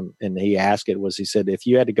from and he asked it was, he said, if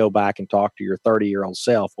you had to go back and talk to your 30-year-old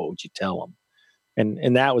self, what would you tell him?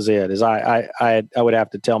 And that was it. Is I would have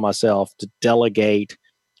to tell myself to delegate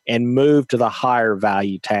and move to the higher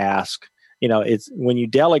value task. It's when you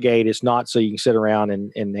delegate, it's not so you can sit around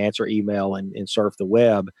and answer email and surf the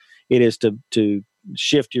web. It is to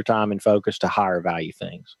shift your time and focus to higher value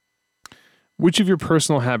things. Which of your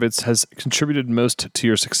personal habits has contributed most to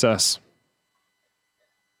your success?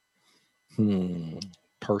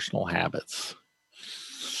 Personal habits.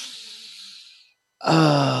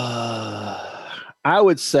 I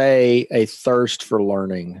would say a thirst for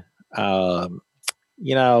learning.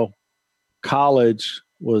 College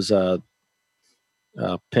was a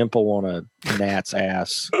pimple on a gnat's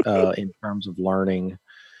ass in terms of learning,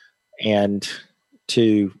 and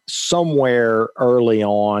to somewhere early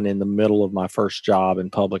on in the middle of my first job in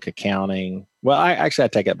public accounting. Well, I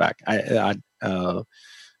take it back. I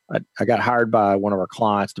got hired by one of our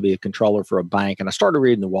clients to be a controller for a bank, and I started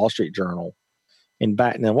reading the Wall Street Journal. And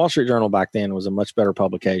the Wall Street Journal back then was a much better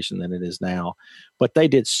publication than it is now, but they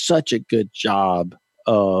did such a good job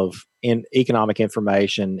of in economic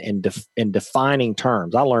information and defining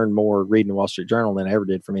terms. I learned more reading the Wall Street Journal than I ever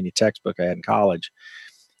did from any textbook I had in college.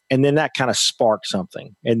 And then that kind of sparked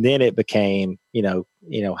something. And then it became,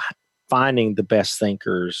 finding the best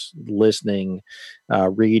thinkers, listening,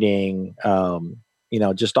 reading,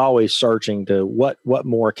 just always searching to what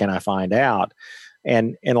more can I find out?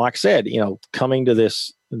 And like I said, coming to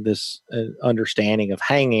this understanding of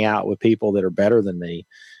hanging out with people that are better than me,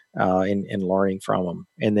 and learning from them,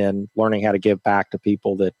 and then learning how to give back to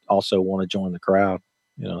people that also want to join the crowd.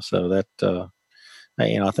 So that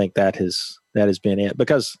I think that has been it.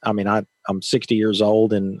 Because I'm 60 years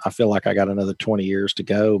old, and I feel like I got another 20 years to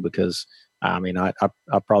go. Because I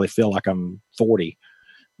probably feel like I'm 40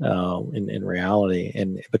 in reality,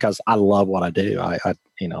 and because I love what I do.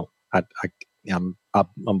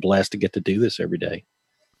 I'm blessed to get to do this every day.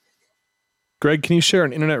 Greg, can you share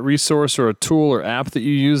an internet resource or a tool or app that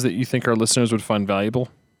you use that you think our listeners would find valuable?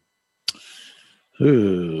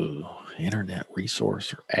 Ooh, internet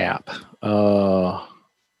resource or app. Oh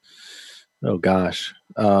gosh.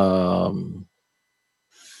 Some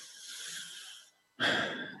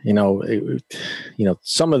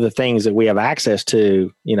of the things that we have access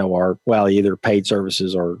to, are either paid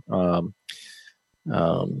services or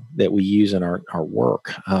that we use in our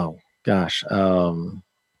work. Oh gosh.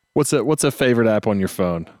 What's a favorite app on your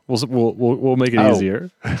phone? We'll make it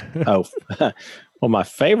easier. Well, my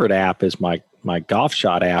favorite app is my golf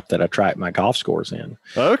shot app that I track my golf scores in.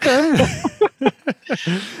 Okay.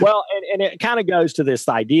 Well, and it kind of goes to this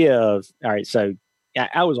idea of, all right, so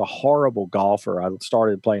I was a horrible golfer. I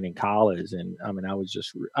started playing in college, and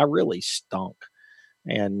I really stunk.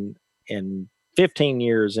 And 15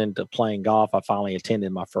 years into playing golf, I finally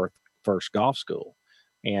attended my first golf school.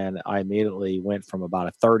 And I immediately went from about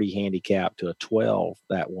a 30 handicap to a 12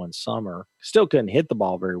 that one summer. Still couldn't hit the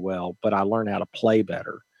ball very well, but I learned how to play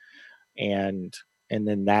better. And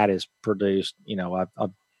then that has produced,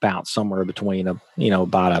 I've bounced somewhere between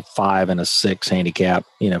about a 5 and a 6 handicap,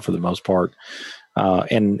 for the most part.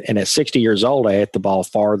 And at 60 years old, I hit the ball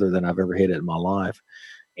farther than I've ever hit it in my life.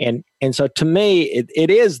 And so to me, it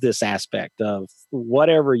is this aspect of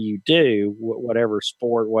whatever you do, whatever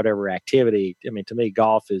sport, whatever activity. To me,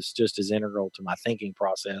 golf is just as integral to my thinking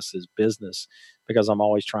process as business, because I'm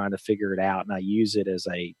always trying to figure it out, and I use it as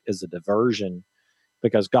a diversion,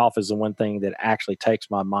 because golf is the one thing that actually takes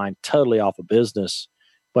my mind totally off of business,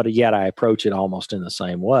 but yet I approach it almost in the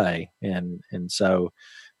same way. And so,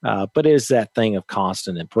 but it is that thing of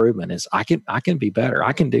constant improvement. Is I can be better.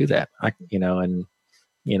 I can do that. And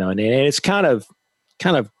it's kind of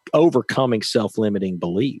overcoming self-limiting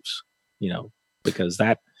beliefs, because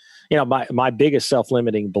that, my biggest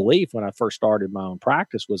self-limiting belief when I first started my own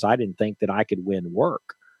practice was I didn't think that I could win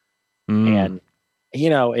work. And,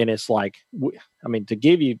 and it's like, to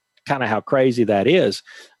give you kind of how crazy that is,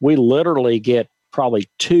 we literally get probably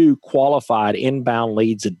 2 qualified inbound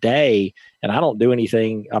leads a day, and I don't do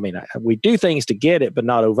anything. I mean, we do things to get it, but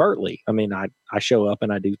not overtly. I mean, I show up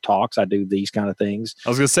and I do talks. I do these kind of things. I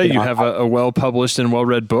was going to say, you have a well-published and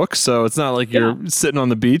well-read book, so it's not like you're sitting on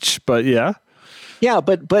the beach, but yeah. Yeah,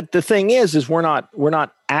 but the thing is we're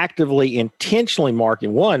not actively intentionally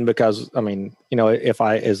marketing, one, because I mean, if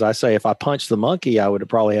I punch the monkey, I would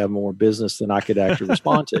probably have more business than I could actually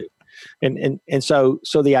respond to. And so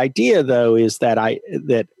the idea though is that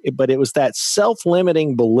but it was that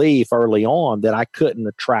self-limiting belief early on that I couldn't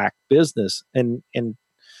attract business. And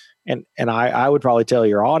I would probably tell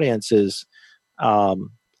your audience is,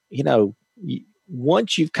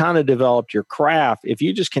 once you've kind of developed your craft, if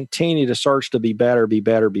you just continue to search to be better,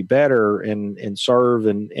 and serve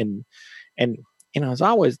and as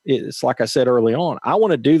always, it's like I said early on, I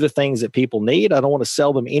want to do the things that people need. I don't want to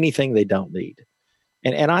sell them anything they don't need.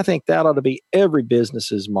 And I think that ought to be every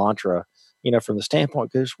business's mantra, from the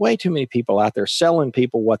standpoint, because there's way too many people out there selling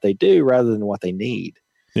people what they do rather than what they need.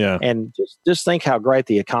 Yeah. And just think how great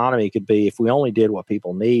the economy could be if we only did what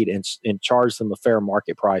people need and charge them a fair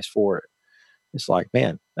market price for it. It's like,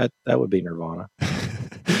 man, that would be nirvana.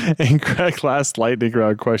 And Greg, last lightning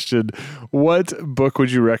round question. What book would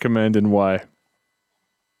you recommend and why?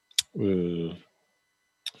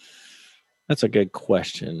 That's a good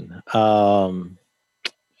question.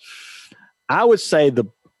 I would say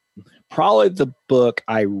probably the book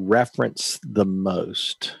I reference the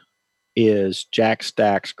most is Jack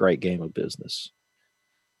Stack's Great Game of Business.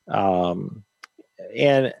 I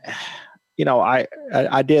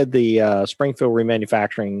did the Springfield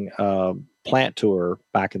Remanufacturing plant tour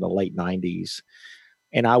back in the late 90s,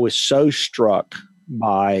 and I was so struck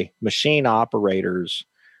by machine operators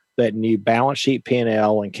that knew balance sheet,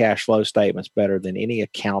 P&L, and cash flow statements better than any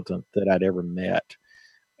accountant that I'd ever met.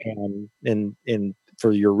 And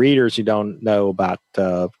for your readers who don't know about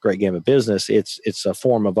Great Game of Business, it's a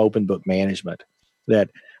form of open book management that,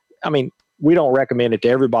 we don't recommend it to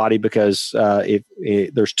everybody because if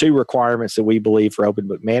there's 2 requirements that we believe for open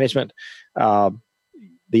book management.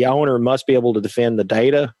 The owner must be able to defend the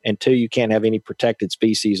data, and 2, you can't have any protected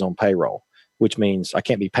species on payroll, which means I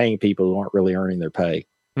can't be paying people who aren't really earning their pay.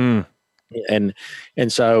 And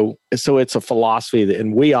so it's a philosophy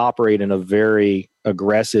and we operate in a very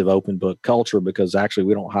aggressive open book culture because actually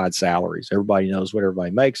we don't hide salaries. Everybody knows what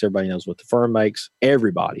everybody makes. Everybody knows what the firm makes.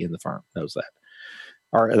 Everybody in the firm knows that,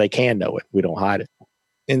 or they can know it. We don't hide it.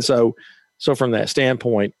 And so from that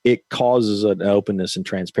standpoint, it causes an openness and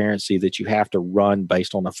transparency that you have to run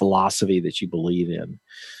based on a philosophy that you believe in.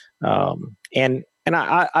 And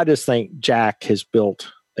I just think Jack has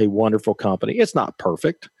built a wonderful company. It's not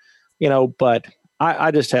perfect, but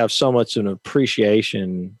I just have so much an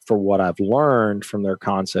appreciation for what I've learned from their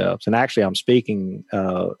concepts. And actually, I'm speaking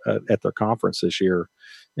at their conference this year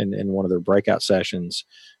in one of their breakout sessions.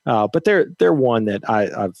 But they're one that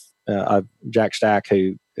I've Jack Stack,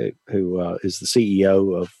 who is the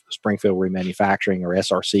CEO of Springfield Remanufacturing, or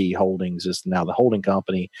SRC Holdings, is now the holding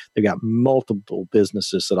company. They've got multiple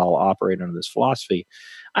businesses that all operate under this philosophy.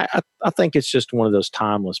 I think it's just one of those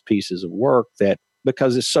timeless pieces of work that,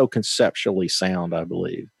 because it's so conceptually sound, I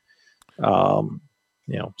believe. So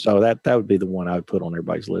that would be the one I would put on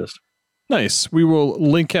everybody's list. Nice. We will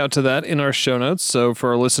link out to that in our show notes. So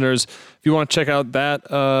for our listeners, if you want to check out that,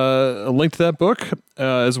 a link to that book,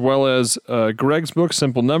 as well as Greg's book,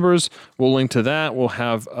 Simple Numbers, we'll link to that. We'll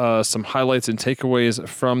have some highlights and takeaways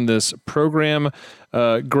from this program.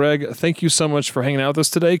 Greg, thank you so much for hanging out with us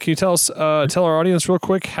today. Can you tell our audience real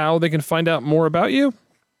quick how they can find out more about you?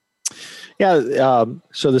 Yeah,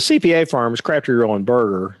 so the CPA firm is Crabtree, Rowan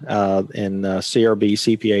Berger, and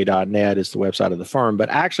crbcpa.net is the website of the firm. But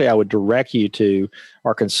actually, I would direct you to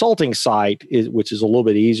our consulting site, which is a little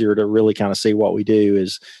bit easier to really kind of see what we do,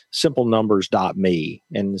 is simplenumbers.me.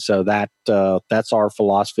 And so that's our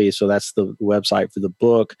philosophy. So that's the website for the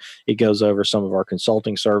book. It goes over some of our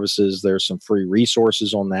consulting services. There's some free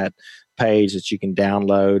resources on that page that you can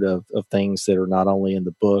download of things that are not only in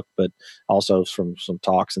the book, but also from some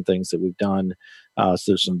talks and things that we've done. So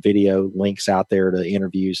there's some video links out there to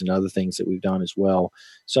interviews and other things that we've done as well.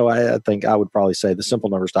 So I think I would probably say the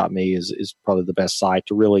simplenumbers.me is probably the best site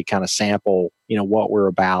to really kind of sample, what we're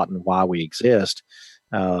about and why we exist.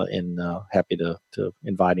 And happy to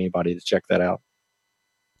invite anybody to check that out.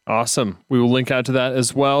 Awesome. We will link out to that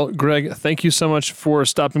as well. Greg, thank you so much for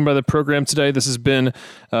stopping by the program today. This has been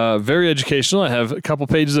very educational. I have a couple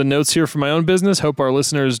pages of notes here for my own business. Hope our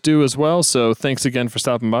listeners do as well. So thanks again for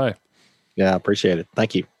stopping by. Yeah, I appreciate it.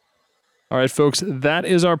 Thank you. All right, folks, that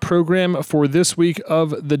is our program for this week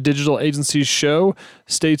of the Digital Agency Show.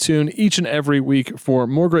 Stay tuned each and every week for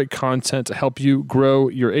more great content to help you grow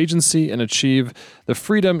your agency and achieve the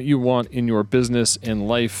freedom you want in your business and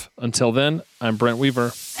life. Until then, I'm Brent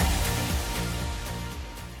Weaver.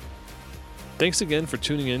 Thanks again for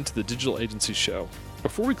tuning in to the Digital Agency Show.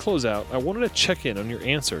 Before we close out, I wanted to check in on your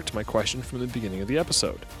answer to my question from the beginning of the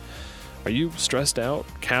episode. Are you stressed out,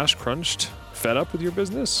 cash crunched, fed up with your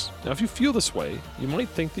business? Now, if you feel this way, you might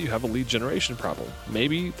think that you have a lead generation problem.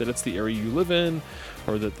 Maybe that it's the area you live in,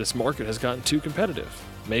 or that this market has gotten too competitive.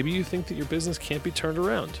 Maybe you think that your business can't be turned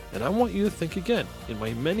around. And I want you to think again. In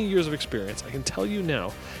my many years of experience, I can tell you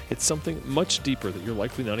now it's something much deeper that you're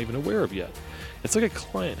likely not even aware of yet. It's like a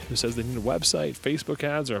client who says they need a website, Facebook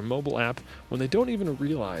ads, or a mobile app when they don't even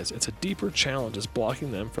realize it's a deeper challenge that's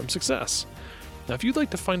blocking them from success. Now, if you'd like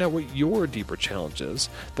to find out what your deeper challenge is,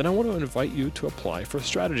 then I want to invite you to apply for a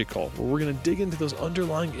strategy call where we're going to dig into those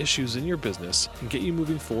underlying issues in your business and get you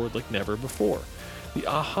moving forward like never before. The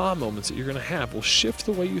aha moments that you're going to have will shift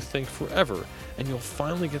the way you think forever, and you'll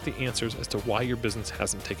finally get the answers as to why your business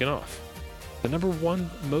hasn't taken off. The number one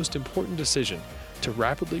most important decision to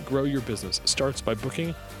rapidly grow your business starts by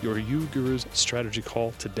booking your UGurus strategy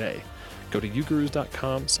call today. Go to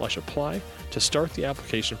ugurus.com/apply to start the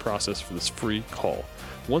application process for this free call.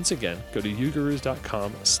 Once again, go to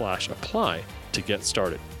ugurus.com/apply to get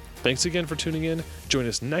started. Thanks again for tuning in. Join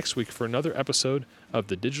us next week for another episode of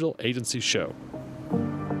the Digital Agency Show.